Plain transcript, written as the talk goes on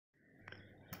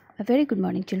A very good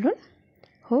morning, children.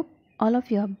 Hope all of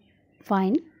you are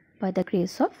fine by the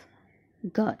grace of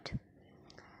God.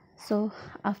 So,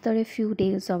 after a few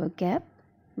days of a gap,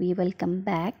 we will come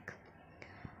back.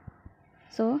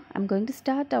 So, I'm going to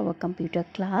start our computer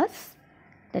class.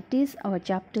 That is our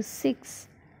chapter 6,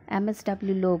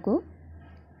 Mswlogo,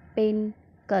 pen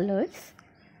colors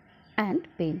and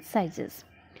pen sizes.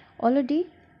 Already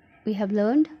we have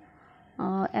learned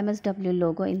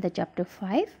Mswlogo in the chapter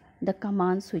 5. The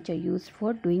commands which are used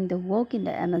for doing the work in the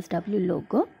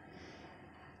Mswlogo,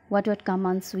 what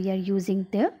commands we are using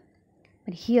there.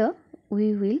 But here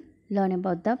we will learn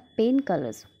about the pen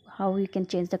colors, how we can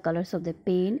change the colors of the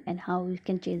pen and how we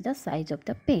can change the size of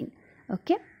the pen.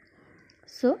 Okay,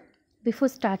 so before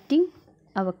starting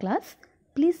our class,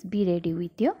 please be ready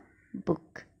with your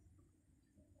book.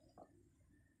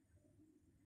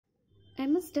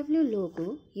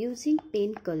 Mswlogo using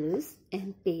pen colors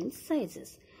and pen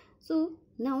sizes. So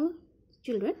now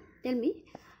children, tell me,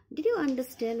 did you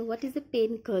understand what is the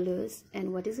pen colors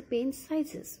and what is the pen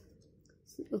sizes?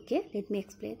 Okay, let me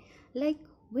explain. Like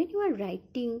when you are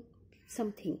writing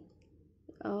something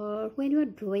or when you are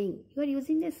drawing, you are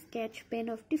using a sketch pen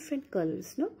of different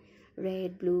colors, no?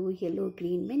 Red, blue, yellow,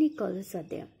 green, many colors are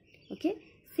there. Okay,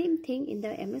 same thing in the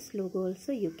Mswlogo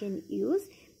also. You can use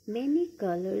many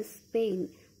colors pen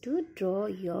to draw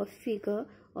your figure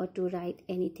or to write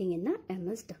anything in the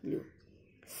MSW.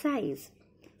 Size.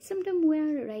 Sometimes we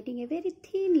are writing a very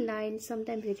thin line,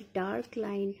 sometimes very dark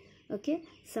line, okay,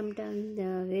 sometimes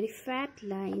very fat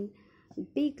line,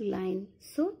 big line.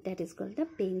 So that is called the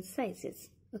pen sizes.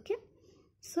 Okay,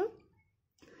 so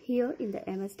here in the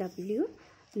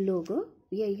Mswlogo,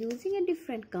 we are using a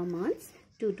different commands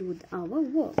to do our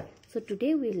work. So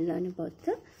today we will learn about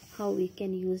how we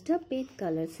can use the pen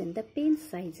colors and the pen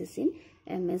sizes in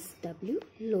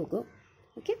Mswlogo.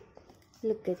 Okay,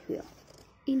 look at here.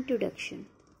 Introduction.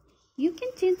 You can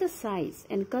change the size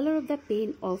and color of the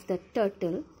pen of the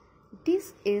turtle.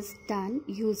 This is done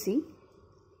using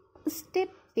step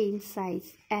pen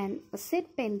size and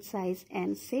set pen size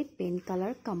and set pen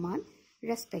color command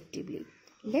respectively.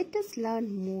 Let us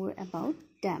learn more about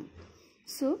them.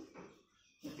 So,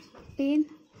 pen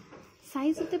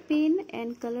size of the pen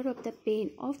and color of the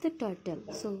pen of the turtle.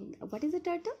 So, what is a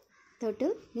turtle?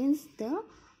 Turtle means the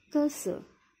cursor.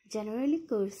 Generally,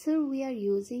 cursor we are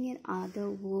using in other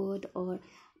Word or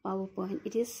PowerPoint.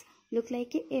 It is look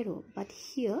like an arrow, but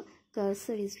here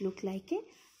cursor is look like a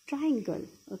triangle.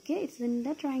 Okay, it's in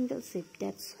the triangle shape.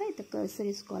 That's why the cursor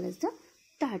is called as the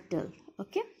turtle.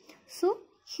 Okay, so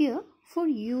here for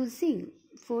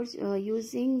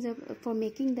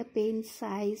making the pen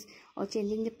size or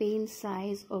changing the pen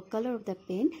size or color of the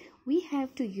pen, we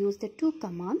have to use the two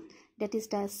commands, that is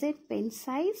the set pen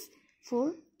size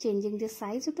for changing the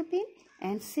size of the pen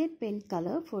and set pen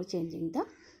color for changing the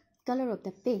color of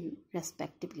the pen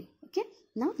respectively. Okay,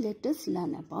 now let us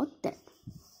learn about that.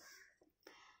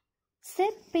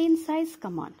 Set pen size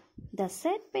command. The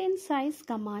set pen size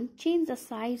command change the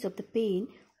size of the pen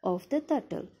of the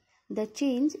turtle. The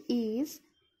change is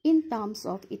in terms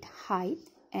of its height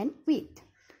and width.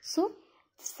 So,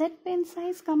 set pen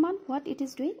size command, what it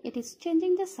is doing? It is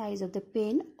changing the size of the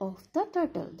pen of the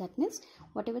turtle. That means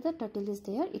whatever the turtle is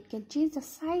there, it can change the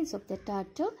size of the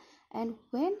turtle, and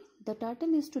when the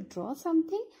turtle is to draw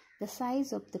something, the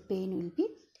size of the pen will be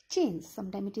changed.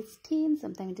 Sometimes it is thin,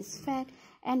 sometimes it is fat,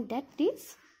 and that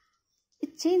is,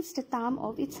 it changes the term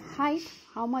of its height,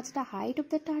 how much the height of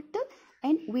the turtle,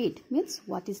 and width means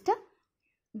what is the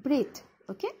breadth.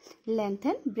 Okay, length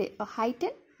and breadth, or height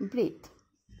and breadth.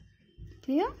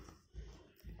 Clear?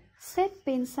 Set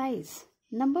pen size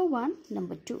number 1,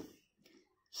 number 2.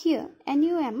 Here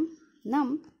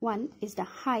num1 is the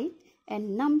height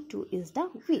and num2 is the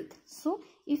width. So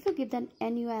if you give the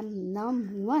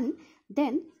num1,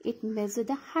 then it measures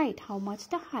the height, how much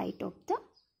the height of the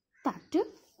turtle,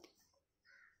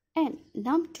 and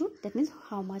num2, that means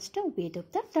how much the weight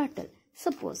of the turtle.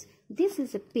 Suppose this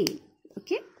is a pen.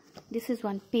 Okay, this is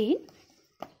one pen.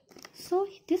 So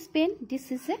this pen,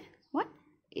 this is a what?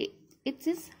 It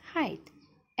is height,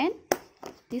 and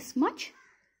this much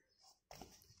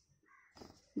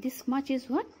is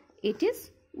what? It is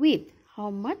width.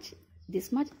 How much?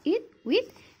 This much is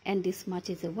width, and this much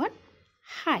is a what?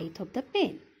 Height of the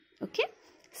pen. Okay,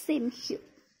 same here.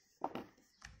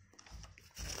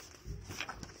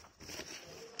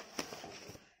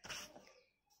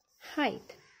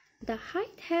 Height. The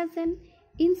height has an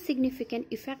insignificant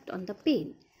effect on the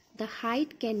pen. The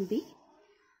height can be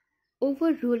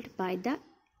overruled by the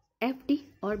FD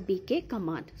or BK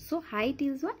command. So height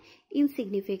is what?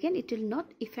 Insignificant. It will not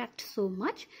affect so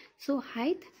much. So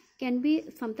height can be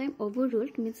sometime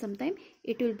overruled, means sometime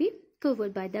it will be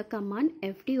covered by the command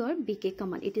FD or BK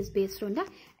command. It is based on the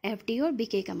FD or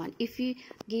BK command. If you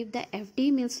give the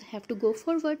FD, means have to go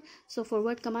forward, so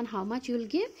forward command how much you will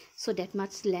give, so that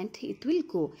much length it will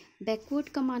go.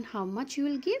 Backward command how much you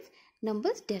will give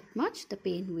numbers, that much the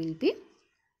pen will be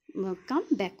come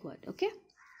backward. Okay.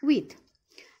 Width.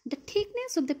 The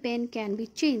thickness of the pen can be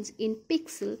changed in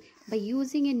pixel by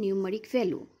using a numeric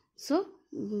value. So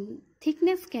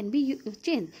thickness can be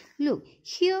changed. Look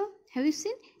here, have you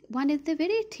seen, one is the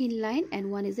very thin line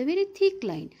and one is a very thick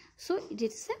line. So it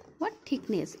is a what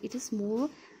thickness? It is more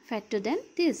fatter than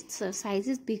this. So size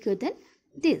is bigger than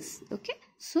this. Okay.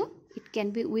 So it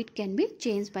can be, width can be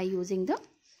changed by using the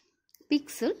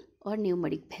pixel or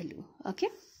numeric value. Okay.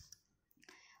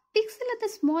 Pixel are the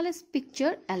smallest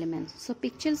picture elements. So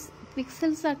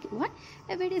pixels are what?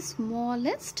 A very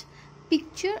smallest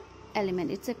picture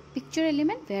element. It's a picture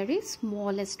element, very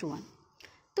smallest one.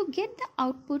 To get the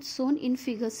output shown in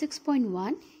figure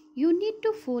 6.1, you need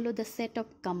to follow the set of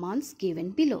commands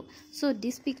given below. So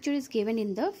this picture is given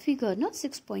in the figure, no,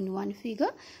 6.1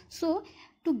 figure. So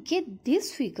to get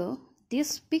this figure,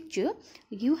 this picture,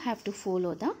 you have to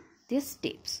follow these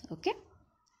steps. Okay.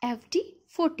 FD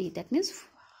 40, that means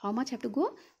how much have to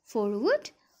go? Forward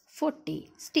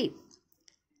 40 step.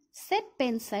 Set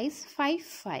pen size 5.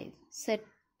 Set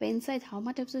pen size, how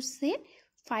much have to say?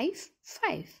 5.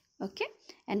 Okay.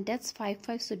 And that's 5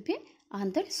 should be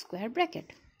under square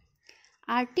bracket.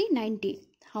 RT 90.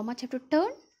 How much have to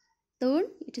turn? Turn.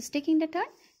 It is taking the turn.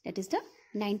 That is the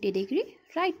 90 degree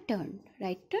right turn.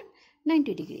 Right turn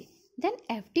 90 degree. Then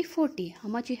FD 40. How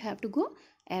much you have to go?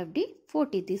 FD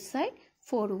 40. This side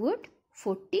forward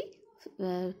 40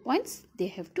 points they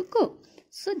have to go.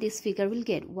 So this figure will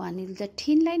get, one is the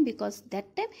thin line, because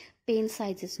that time pen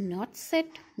size is not set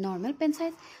normal pen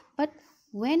size, but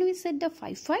when we set the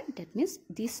 5, that means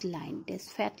this line, this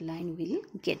fat line will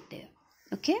get there.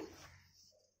 Okay.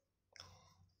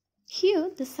 Here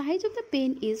the size of the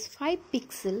pen is 5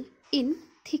 pixel in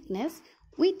thickness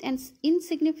with an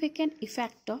insignificant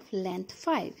effect of length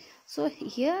 5. So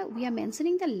here we are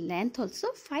mentioning the length also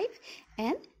 5,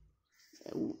 and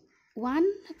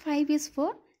 1/5 is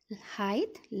for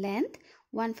height, length,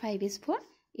 1/5 is for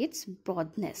its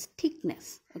broadness,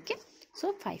 thickness. Okay.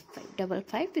 So 5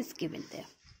 is given there.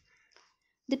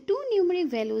 The two numeric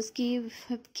values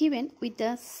given with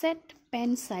the set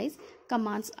pen size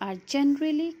commands are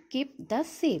generally kept the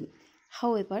same.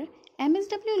 However,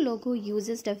 Mswlogo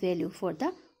uses the value for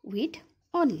the width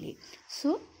only.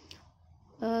 So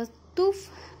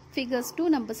two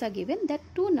numbers are given, that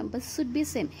two numbers should be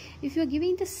same. If you are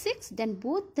giving the 6, then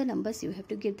both the numbers you have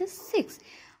to give the 6.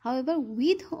 However,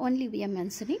 width only we are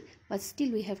mentioning, but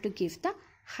still we have to give the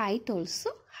height also.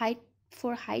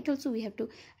 For height also we have to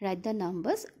write the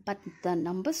numbers, but the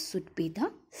numbers should be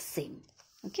the same.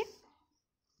 Okay.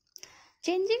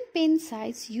 Changing pen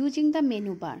size using the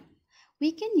menu bar.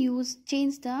 We can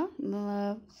change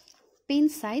the pen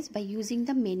size by using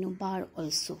the menu bar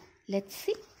also. Let's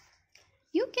see.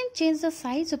 You can change the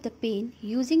size of the pen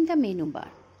using the menu bar.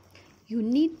 You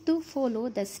need to follow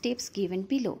the steps given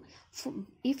below.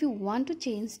 If you want to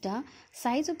change the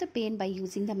size of the pen by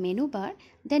using the menu bar,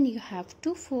 then you have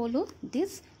to follow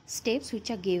these steps which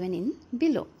are given in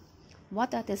below.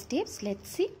 What are the steps? Let's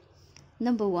see.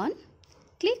 Number 1,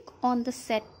 click on the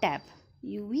set tab.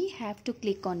 We have to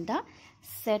click on the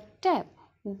set tab.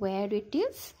 Where it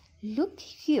is? Look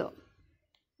here.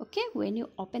 Okay, when you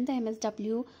open the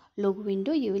Mswlogo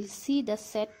window, you will see the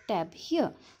set tab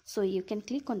here. So you can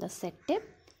click on the set tab.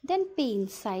 Then pen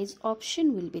size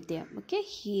option will be there. Okay,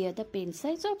 here the pen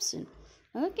size option.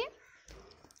 Okay.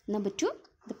 Number 2,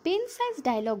 the pen size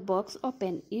dialog box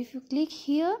open. If you click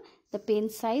here, the pen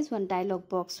size one dialog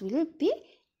box will be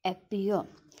appear.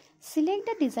 Select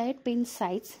the desired pen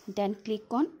size, then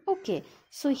click on OK.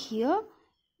 So here,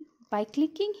 by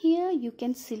clicking here, you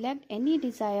can select any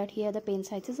desired. Here the pen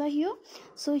sizes are here.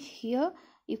 So here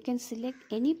you can select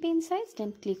any pen size,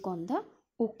 then click on the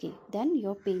OK. Then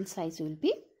your pen size will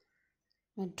be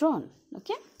drawn.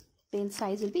 Okay, pen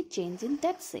size will be changed in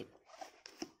that shape.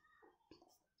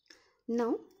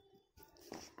 Now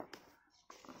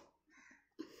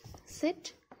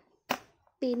set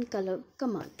pen color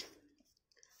command.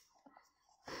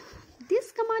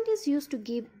 This command is used to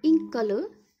give ink color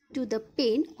to the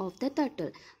pen of the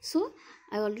turtle. So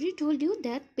I already told you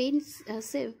that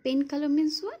pen color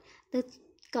means what? The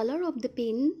color of the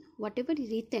pen, whatever is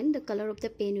written, the color of the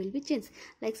pen will be changed.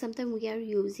 Like sometimes we are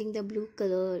using the blue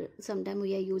color, sometimes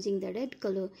we are using the red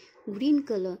color, green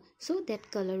color. So that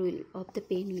color of the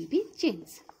pen will be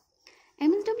changed.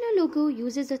 Mswlogo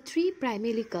uses the 3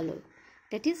 primary color: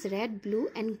 that is red, blue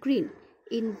and green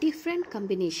in different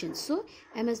combinations. So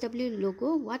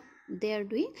Mswlogo, what they are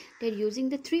doing, they are using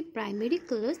the three primary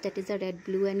colors, that is the red,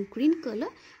 blue and green color,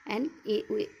 and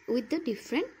with the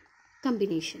different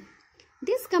combination.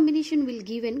 This combination will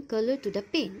give a color to the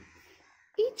pen.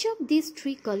 Each of these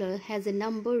three colors has a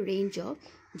number range of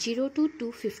 0 to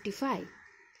 255.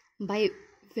 By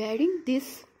varying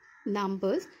these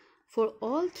numbers for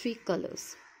all three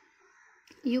colors,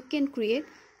 you can create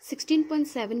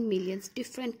 16.7 million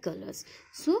different colors.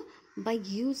 So by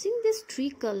using these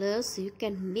three colors, you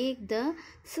can make the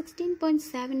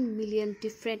 16.7 million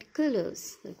different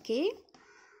colors. Okay,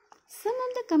 some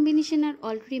of the combination are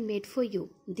already made for you.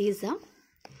 These are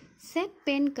set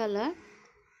pen color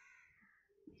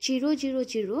 000, 000,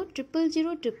 000,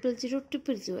 000,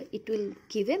 000. It will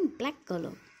give a black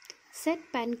color. Set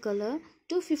pen color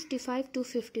 255,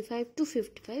 255,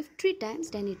 255 3 times,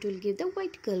 then it will give the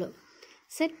white color.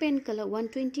 Set pen color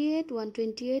 128,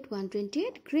 128,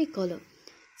 128 gray color.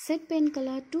 Set pen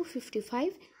color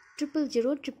 255,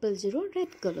 000, 000,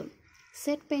 red color.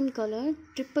 Set pen color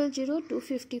 000,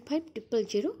 255,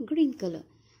 000 green color.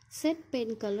 Set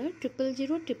pen color 000,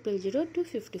 000,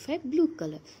 255 blue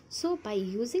color. So by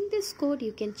using this code,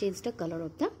 you can change the color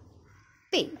of the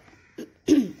pen.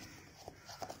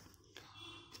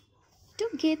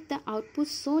 To get the output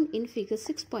shown in figure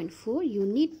 6.4, you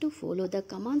need to follow the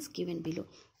commands given below.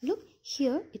 Look,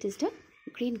 here it is the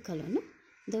green color. No?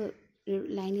 The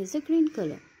line is the green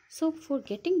color. So for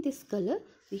getting this color,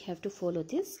 we have to follow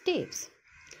these steps.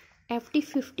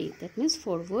 FD50, that means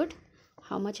forward.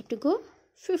 How much have to go?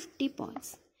 50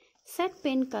 points. Set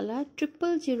pen color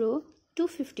 000,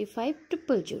 255,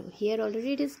 000. Here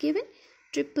already it is given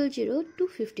 000,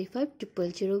 255,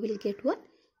 000 will get what?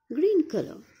 Green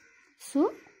color.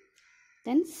 So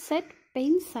then set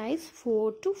pen size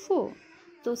 4 to 4.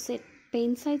 So set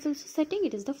pen size also setting,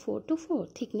 it is the 4 to 4.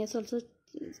 Thickness also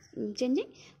changing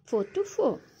 4 to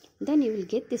 4. Then you will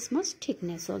get this much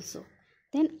thickness also.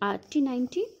 Then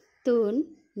RT90, turn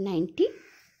 90,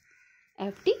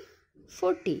 FD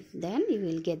 40. Then you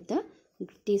will get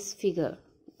this figure.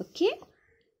 Okay.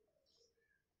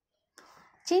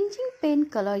 Changing pen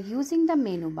color using the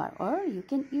menu bar, or you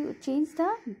can change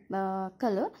the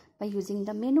color by using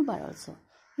the menu bar also.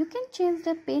 You can change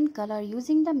the pen color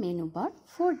using the menu bar.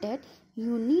 For that,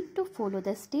 you need to follow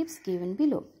the steps given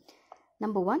below.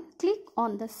 Number 1, click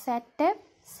on the set tab.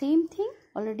 Same thing,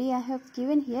 already I have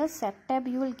given here set tab,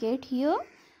 you will get here.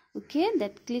 Okay,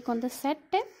 that click on the set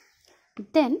tab.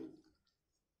 Then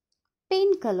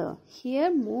pen color,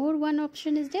 here more one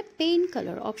option is the pen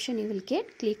color option you will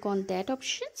get. Click on that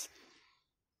options.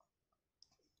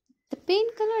 The pen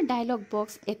color dialog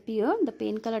box appear. The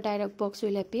pen color dialog box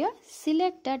will appear.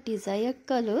 Select the desired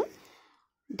color,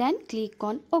 then click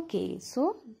on OK.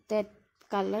 So that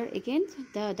color again,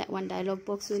 that one dialog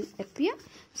box will appear.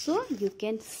 So you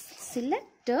can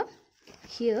select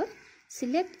here,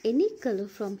 select any color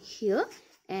from here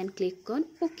and click on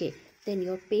OK. Then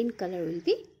your pen color will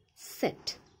be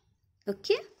set.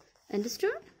 Okay,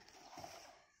 understood?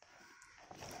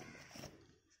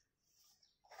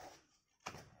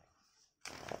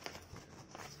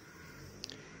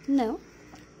 Now,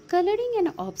 coloring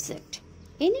an object.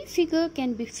 Any figure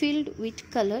can be filled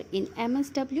with color in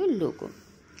Mswlogo.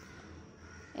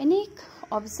 Any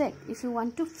object, if you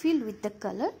want to fill with the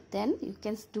color, then you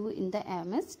can do in the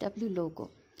Mswlogo.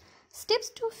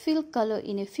 Steps to fill color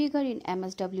in a figure in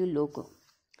Mswlogo.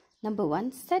 Number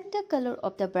 1, set the color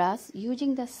of the brush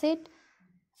using the set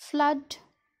flood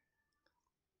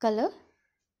color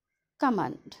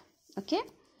command. Okay,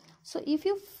 so if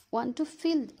you want to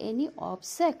fill any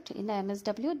object in the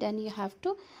MSW, then you have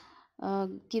to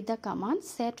give the command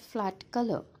set flood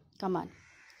color command.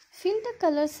 Fill the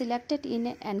color selected in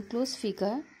an enclosed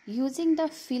figure using the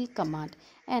fill command,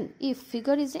 and if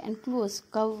figure is an enclosed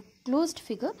closed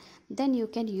figure, then you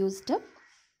can use the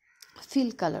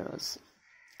fill color also.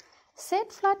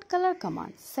 Set flood color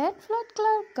command. Set flood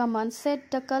color command set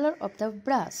the color of the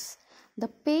brush. The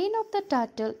pen of the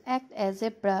turtle act as a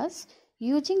brush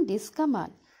using this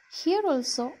command. Here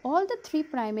also all the three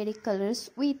primary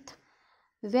colors with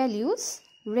values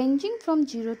ranging from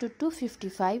 0 to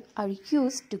 255 are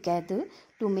used together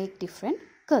to make different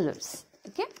colors.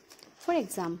 Okay. For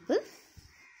example,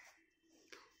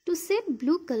 to set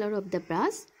blue color of the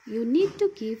brush, you need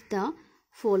to give the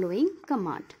following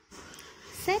command.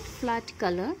 Set flood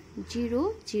color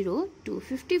 0, 0,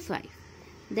 255.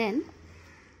 Then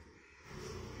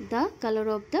the color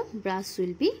of the brush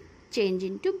will be changed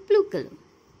into blue color.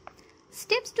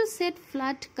 Steps to set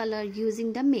flood color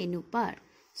using the menu bar.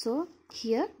 So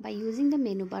here by using the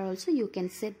menu bar also you can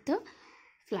set the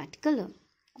flat color.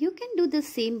 You can do the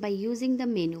same by using the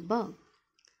menu bar.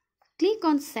 Click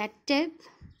on set tab.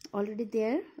 Already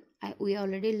there, we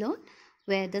already learned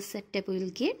where the set tab will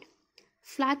get.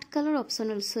 Flat color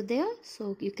option also there,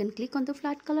 so you can click on the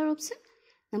flat color option.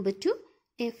 Number 2,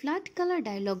 a flat color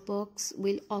dialog box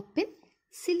will open.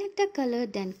 Select a color,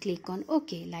 then click on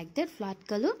OK. Like that, flat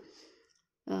color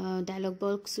dialog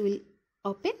box will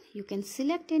open. You can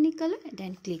select any color,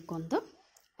 then click on the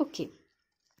OK.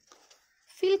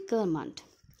 Fill command.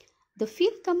 The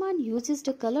fill command uses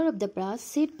the color of the brush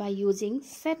set by using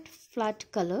set flat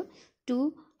color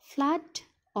to flat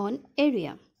on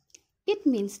area. It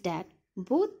means that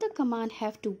both the command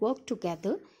have to work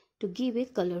together to give a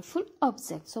colorful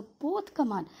object. So both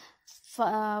command,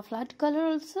 flat color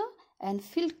also and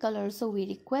filled color also, we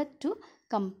require to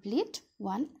complete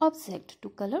one object, to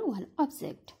color one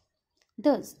object.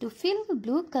 Thus, to fill the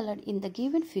blue color in the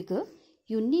given figure,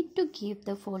 you need to give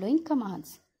the following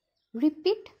commands.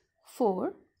 Repeat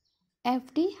for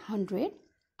FD 100,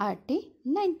 RT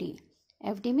 90.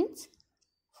 FD means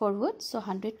forward, so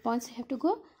 100 points have to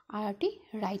go. RT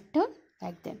right turn,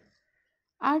 like that.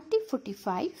 RT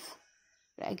 45,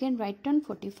 again right turn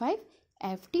 45.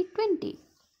 FD 20.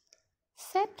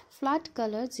 Set flat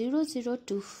color 00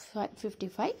 to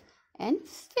 55 and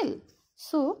fill.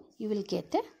 So you will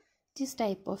get this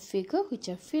type of figure which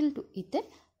are filled with a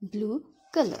blue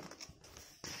color.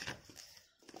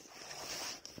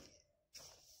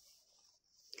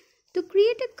 To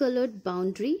create a colored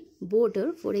boundary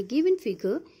border for a given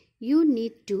figure, you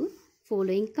need to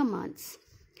following commands.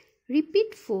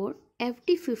 Repeat for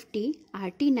FD 50,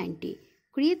 RT 90.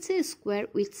 Creates a square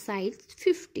with sides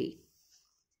 50.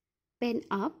 Pen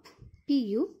up,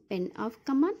 PU, pen up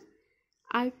command.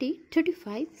 RT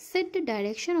 35. Set the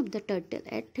direction of the turtle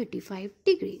at 35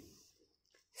 degree.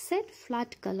 Set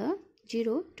flat color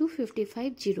 0 to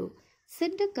 55 0.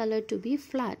 Set the color to be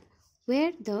flat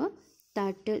where the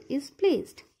turtle is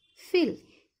placed. Fill.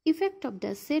 Effect of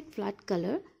the set flat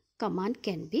color command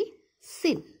can be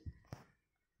seen.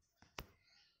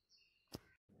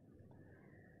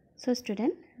 So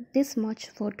student, this much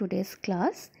for today's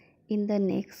class. In the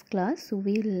next class,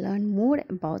 we will learn more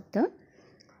about the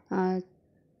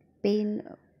pen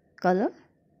color,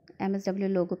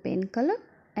 MSW logo pen color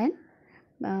and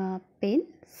pen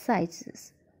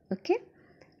sizes. Okay.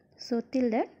 So till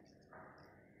that,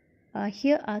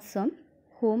 here are some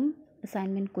home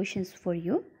assignment questions for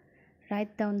you.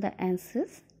 Write down the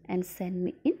answers and send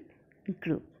me in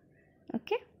group.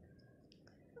 Okay.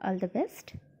 All the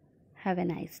best. Have a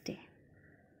nice day.